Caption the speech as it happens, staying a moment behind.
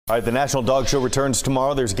All right, the National Dog Show returns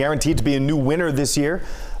tomorrow. There's guaranteed to be a new winner this year.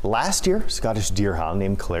 Last year, Scottish Deerhound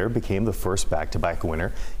named Claire became the first back-to-back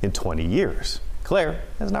winner in 20 years. Claire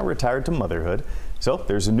has now retired to motherhood, so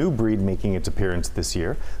there's a new breed making its appearance this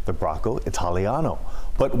year, the Bracco Italiano.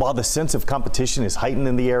 But while the sense of competition is heightened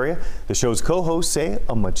in the area, the show's co-hosts say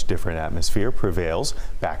a much different atmosphere prevails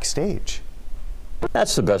backstage.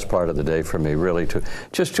 That's the best part of the day for me, really,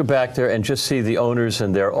 to back there and just see the owners,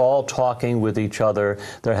 and they're all talking with each other.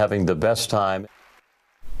 They're having the best time.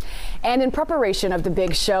 And in preparation of the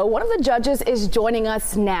big show, one of the judges is joining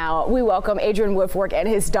us now. We welcome Adrian Woodfork and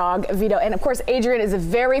his dog, Vito. And of course, Adrian is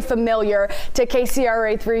very familiar to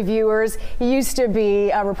KCRA 3 viewers. He used to be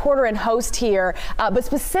a reporter and host here. But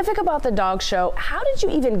specific about the dog show, how did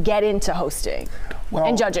you even get into hosting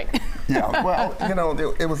and judging? Yeah, well, you know,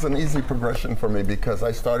 it was an easy progression for me because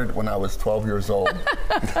I started when I was 12 years old.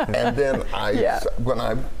 And then when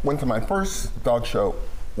I went to my first dog show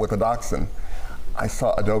with a dachshund, I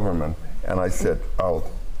saw a Doberman, and I said, oh,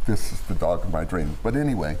 this is the dog of my dreams. But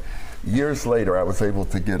anyway, years later, I was able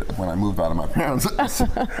to get, when I moved out of my parents' house,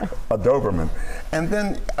 a Doberman. And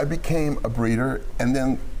then I became a breeder, and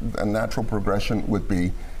then a natural progression would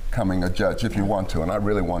be becoming a judge if you want to, and I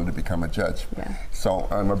really wanted to become a judge. Yeah. So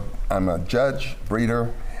I'm a judge,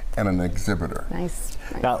 breeder, and an exhibitor. Nice.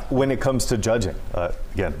 Now, when it comes to judging,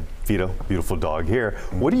 again, Vito, beautiful dog here,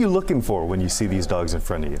 what are you looking for when you see these dogs in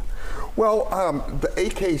front of you? Well, the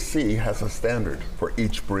AKC has a standard for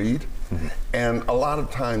each breed, and a lot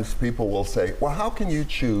of times people will say, well, how can you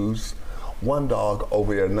choose one dog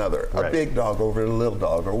over another, a big dog over a little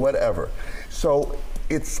dog, or whatever? So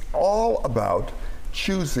it's all about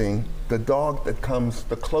choosing the dog that comes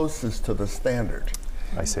the closest to the standard.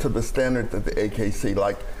 I see. To the standard that the AKC,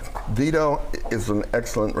 like Vito is an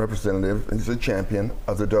excellent representative. He's a champion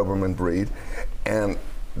of the Doberman breed, and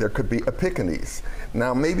there could be a Pekingese.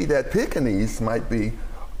 Now maybe that Pekingese might be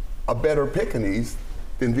a better Pekingese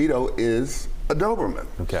than Vito is a Doberman.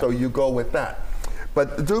 Okay. So you go with that.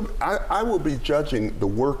 But I will be judging the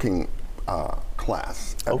working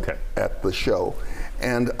class at the show,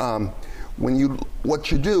 and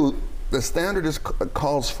what you do, the standard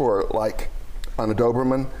calls for, like on a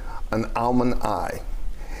Doberman, an almond eye.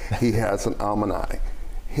 He has an almond eye.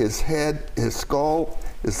 His head, his skull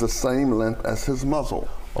is the same length as his muzzle.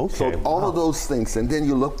 Okay, so all of those things, and then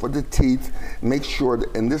you look for the teeth, make sure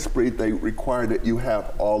that in this breed they require that you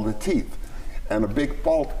have all the teeth. And a big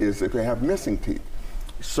fault is if they have missing teeth.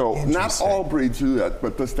 So not all breeds do that,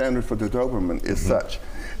 but the standard for the Doberman is such.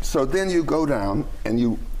 So then you go down and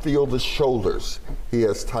you feel the shoulders. He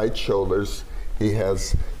has tight shoulders. He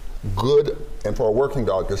has good, and for a working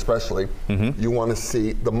dog especially, you want to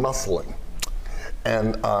see the muscling.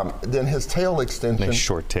 And then his tail extension. Nice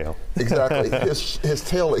short tail. Exactly. his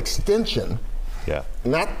tail extension,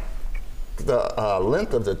 not the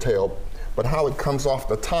length of the tail, but how it comes off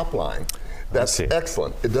the top line. That's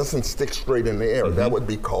excellent. It doesn't stick straight in the air. That would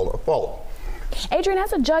be called a fault. Adrian,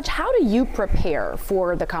 as a judge, how do you prepare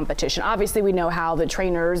for the competition? Obviously, we know how the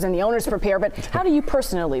trainers and the owners prepare, but how do you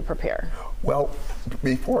personally prepare? Well,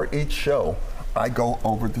 before each show, I go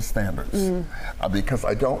over the standards because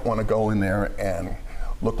I don't want to go in there and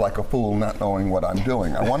look like a fool not knowing what I'm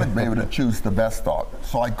doing. I want to be able to choose the best dog.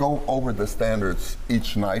 So I go over the standards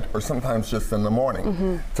each night, or sometimes just in the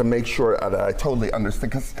morning, to make sure that I totally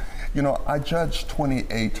understand. Because, you know, I judge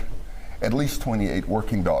at least 28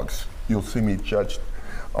 working dogs. You'll see me judge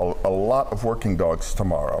a lot of working dogs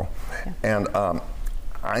tomorrow. And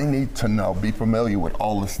I need to be familiar with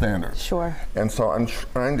all the standards. Sure. And so I'm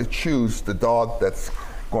trying to choose the dog that's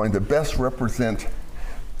going to best represent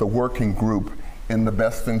the working group in the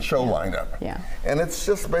best in show lineup. And it's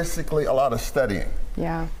just basically a lot of studying.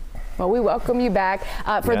 Well, we welcome you back.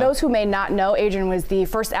 For those who may not know, Adrian was the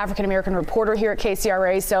first African-American reporter here at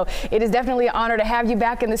KCRA, so it is definitely an honor to have you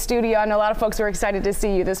back in the studio. I know a lot of folks were excited to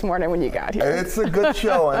see you this morning when you got here. It's a good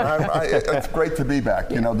show, and it's great to be back.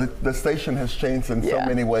 You know, the station has changed in so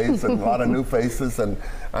many ways, and a lot of new faces, and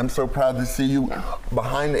I'm so proud to see you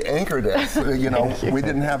behind the anchor desk. You know, we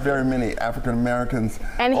didn't have very many African-Americans.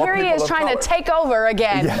 And here he is trying to take over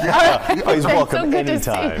again. He's welcome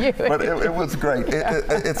anytime. But it was great.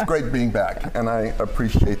 It's great being back, and I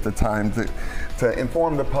appreciate the time to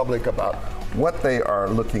inform the public about what they are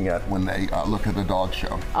looking at when they look at the dog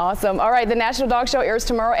show. Awesome. All right, the National Dog Show airs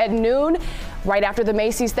tomorrow at noon, right after the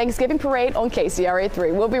Macy's Thanksgiving Parade on KCRA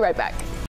 3. We'll be right back.